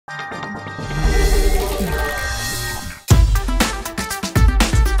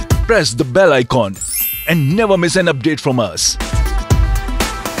Press the bell icon and never miss an update from us.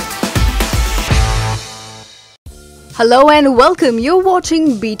 Hello and welcome. You're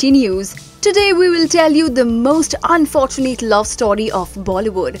watching BT News. Today we will tell you the most unfortunate love story of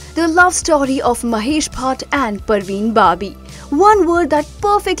Bollywood. The love story of Mahesh Bhatt and Parveen Babi. One word that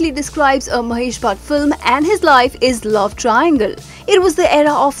perfectly describes a Mahesh Bhatt film and his life is love triangle. It was the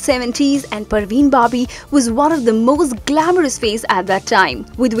era of 70s and Parveen Babi was one of the most glamorous face at that time.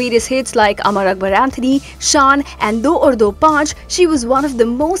 With various hits like Amar Akbar Anthony, Shaan and Do Aur Do Panch, she was one of the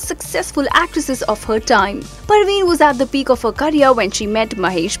most successful actresses of her time. Parveen was at the peak of her career when she met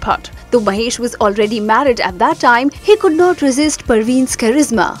Mahesh Bhatt. Though Mahesh was already married at that time, he could not resist Parveen's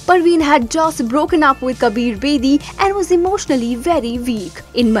charisma. Parveen had just broken up with Kabir Bedi and was emotionally very weak.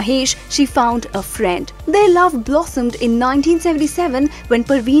 In Mahesh, she found a friend. Their love blossomed in 1977 when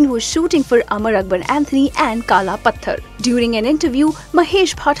Parveen was shooting for Amar Akbar Anthony and Patthar. During an interview,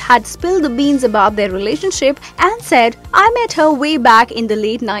 Mahesh Bhatt had spilled the beans about their relationship and said, "I met her way back in the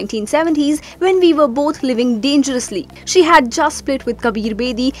late 1970s when we were both living dangerously. She had just split with Kabir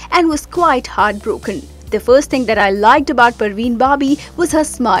Bedi and was quite heartbroken. The first thing that I liked about Parveen Babi was her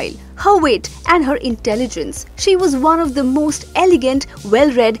smile, her wit and her intelligence. She was one of the most elegant,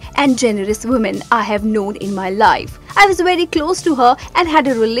 well-read and generous women I have known in my life. I was very close to her and had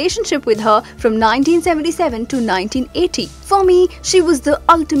a relationship with her from 1977 to 1980. For me, she was the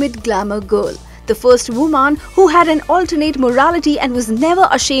ultimate glamour girl. The first woman who had an alternate morality and was never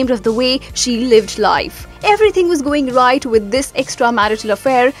ashamed of the way she lived life. Everything was going right with this extra-marital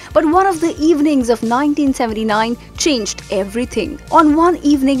affair, but one of the evenings of 1979 changed everything. On one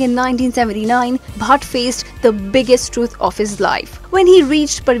evening in 1979, Bhatt faced the biggest truth of his life. When he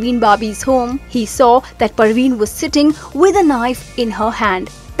reached Parveen Babi's home, he saw that Parveen was sitting with a knife in her hand.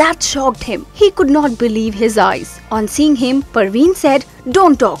 That shocked him. He could not believe his eyes. On seeing him, Parveen said,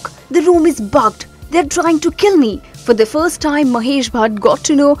 "Don't talk. The room is bugged. They're trying to kill me." For the first time, Mahesh Bhatt got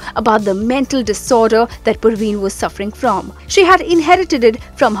to know about the mental disorder that Parveen was suffering from. She had inherited it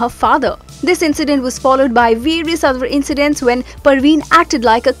from her father. This incident was followed by various other incidents when Parveen acted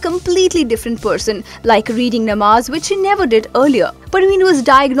like a completely different person, like reading Namaz, which she never did earlier. Parveen was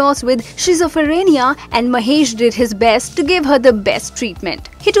diagnosed with schizophrenia and Mahesh did his best to give her the best treatment.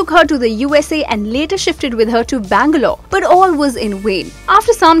 He took her to the USA and later shifted with her to Bangalore, but all was in vain.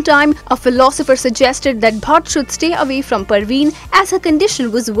 After some time, a philosopher suggested that Bhatt should stay away from Parveen as her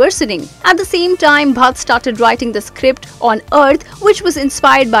condition was worsening. At the same time, Bhatt started writing the script on Arth, which was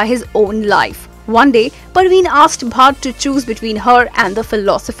inspired by his own life. One day, Parveen asked Bhatt to choose between her and the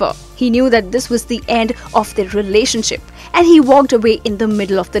philosopher. He knew that this was the end of their relationship and he walked away in the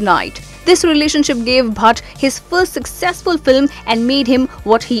middle of the night. This relationship gave Bhatt his first successful film and made him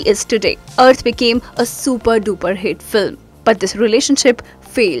what he is today. Arth became a super-duper hit film. But this relationship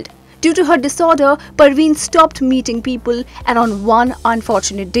failed. Due to her disorder, Parveen stopped meeting people and on one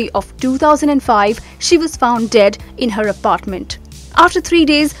unfortunate day of 2005, she was found dead in her apartment. After 3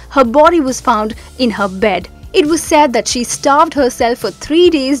 days, her body was found in her bed. It was said that she starved herself for 3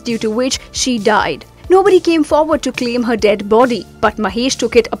 days, due to which she died. Nobody came forward to claim her dead body, but Mahesh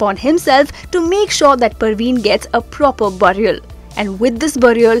took it upon himself to make sure that Parveen gets a proper burial. And with this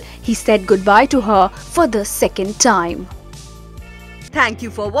burial, he said goodbye to her for the second time. Thank you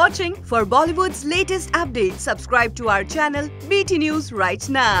for watching. For Bollywood's latest updates, subscribe to our channel BT News right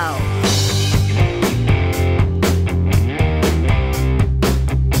now.